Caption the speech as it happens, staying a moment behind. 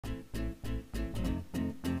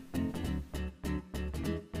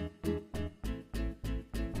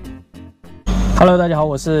Hello， 大家好，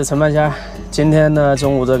我是陈半仙儿。今天呢，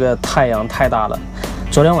中午这个太阳太大了，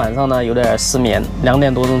昨天晚上呢有点失眠，2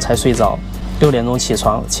点多钟才睡着，6点钟起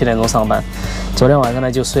床，7点钟上班。昨天晚上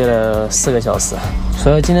呢就睡了4个小时，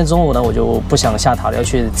所以今天中午呢我就不想下塔要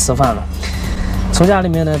去吃饭了。从家里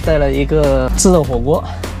面呢带了一个自热火锅，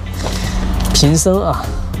平生啊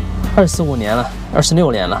25年了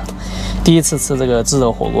，26年了，第一次吃这个自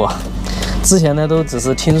热火锅。之前呢都只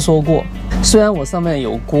是听说过。 虽然我上面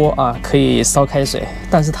有锅啊，可以烧开水，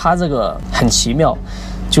但是它这个很奇妙，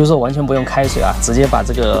就是说完全不用开水啊，直接把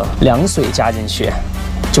这个凉水加进去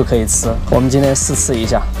就可以吃。我们今天试吃一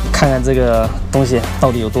下，看看这个东西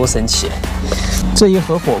到底有多神奇。这一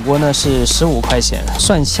盒火锅呢是15块钱，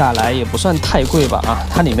算下来也不算太贵吧啊，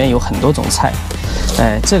它里面有很多种菜。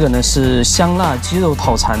哎，这个呢是香辣鸡肉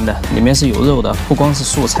套餐的，里面是有肉的，不光是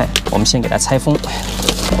素菜。我们先给它拆封。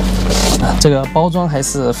 这个包装还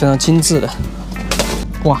是非常精致的，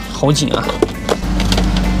哇，好紧啊！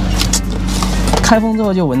开封之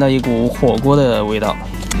后就闻到一股火锅的味道。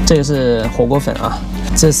这个是火锅粉啊，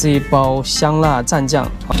这是一包香辣蘸酱，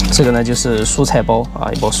这个呢就是蔬菜包啊，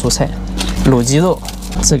一包蔬菜，卤鸡肉。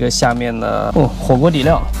这个下面呢，火锅底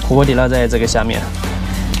料，火锅底料在这个下面。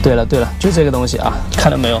对了，就这个东西啊，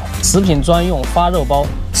看到没有？食品专用发热包，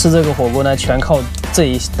吃这个火锅呢，全靠 这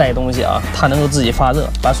一袋东西啊，它能够自己发热，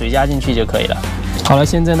把水加进去就可以了。好了，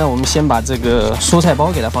现在呢，我们先把这个蔬菜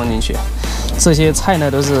包给它放进去。这些菜呢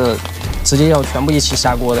都是直接要全部一起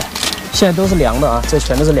下锅的，现在都是凉的啊，这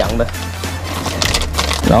全都是凉的。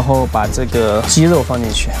然后把这个鸡肉放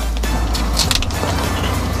进去，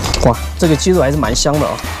哇，这个鸡肉还是蛮香的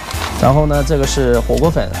啊。然后呢，这个是火锅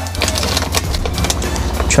粉，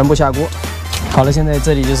全部下锅。好了，现在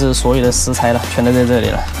这里就是所有的食材了，全都在这里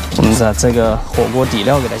了。 我们把这个火锅底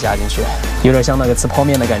料给它加进去，有点像那个吃泡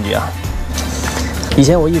面的感觉啊。以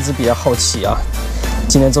前我一直比较好奇啊，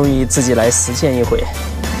今天终于自己来实践一回。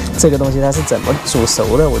这个东西它是怎么煮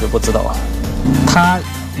熟的，我就不知道啊。它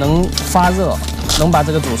能发热，能把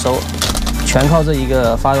这个煮熟，全靠这一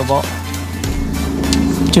个发热包。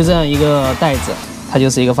就这样一个袋子，它就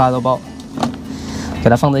是一个发热包，给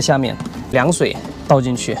它放在下面，凉水倒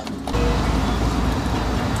进去。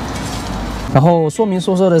 然后说明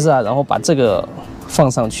书说的是啊，然后把这个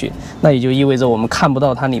放上去，那也就意味着我们看不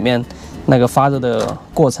到它里面那个发热的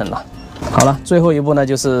过程了。好了，最后一步呢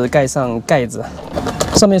就是盖上盖子，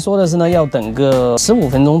上面说的是呢要等个15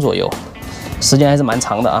分钟左右，时间还是蛮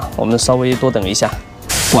长的啊，我们稍微多等一下。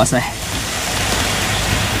哇塞，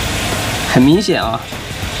很明显啊，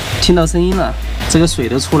听到声音了，这个水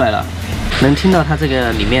都出来了，能听到它这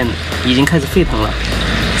个里面已经开始沸腾了，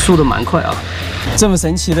速度蛮快啊。 这么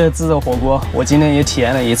神奇的自热火锅，我今天也体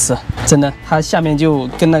验了一次，真的，它下面就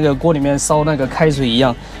跟那个锅里面烧那个开水一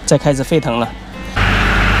样，在开始沸腾了。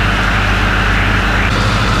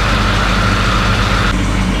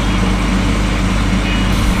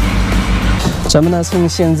咱们呢，趁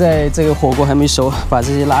现在这个火锅还没熟，把这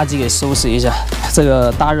些垃圾给收拾一下。这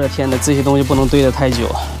个大热天的，这些东西不能堆得太久。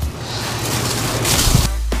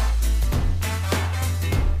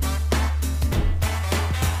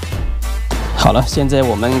 好了，现在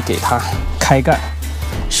我们给它开盖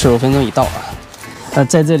，15分钟一到啊。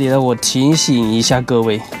在这里呢，我提醒一下各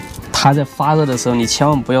位，它在发热的时候，你千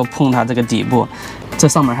万不要碰它这个底部，这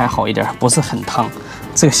上面还好一点，不是很烫，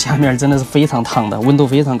这个下面真的是非常烫的，温度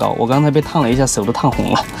非常高。我刚才被烫了一下，手都烫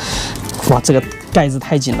红了。哇，这个盖子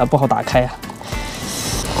太紧了，不好打开啊。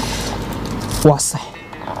哇塞，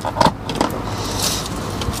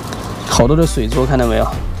好多的水珠，看到没有？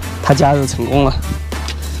它加热成功了。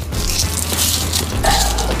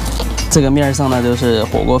 这个面上呢都是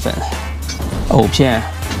火锅粉、藕片，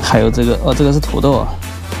还有这个这个是土豆，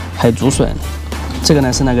还有竹笋。这个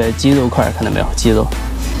呢是那个鸡肉块，看到没有？鸡肉，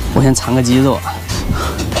我先尝个鸡肉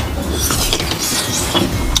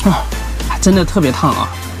啊，真的特别烫啊！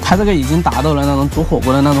它这个已经达到了那种煮火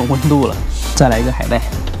锅的那种温度了。再来一个海带。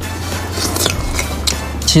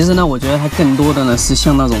其实呢，我觉得它更多的呢是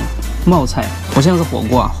像那种冒菜，不像是火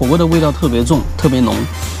锅啊。火锅的味道特别重，特别浓，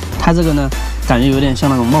它这个呢。 感觉有点像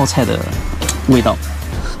那种冒菜的味道，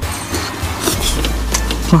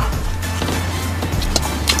哇！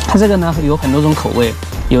它这个呢有很多种口味，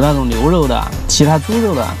有那种牛肉的，其他猪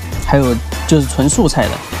肉的，还有就是纯素菜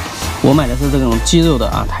的。我买的是这种鸡肉的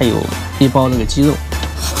啊，它有一包这个鸡肉，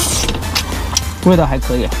味道还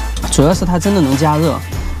可以，主要是它真的能加热，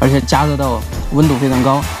而且加热到温度非常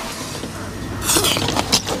高。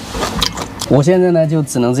 我现在呢就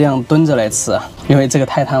只能这样蹲着来吃，因为这个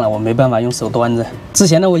太烫了，我没办法用手端着。之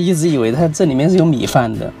前呢我一直以为它这里面是有米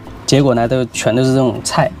饭的，结果呢全都是这种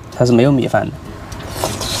菜，它是没有米饭的。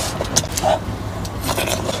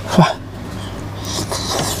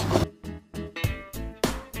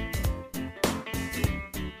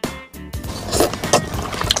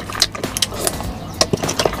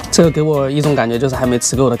这个给我一种感觉，就是还没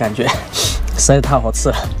吃够的感觉，实在是太好吃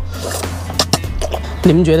了。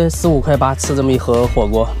你们觉得15块8吃这么一盒火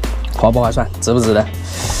锅，划不划算，值不值得？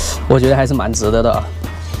我觉得还是蛮值得的啊，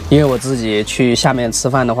因为我自己去下面吃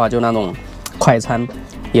饭的话，就那种快餐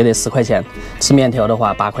也得10块钱，吃面条的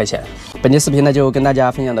话8块钱。本期视频呢就跟大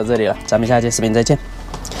家分享到这里了，咱们下期视频再见。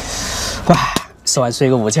哇，吃完睡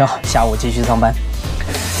个午觉，下午继续上班。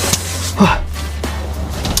哇。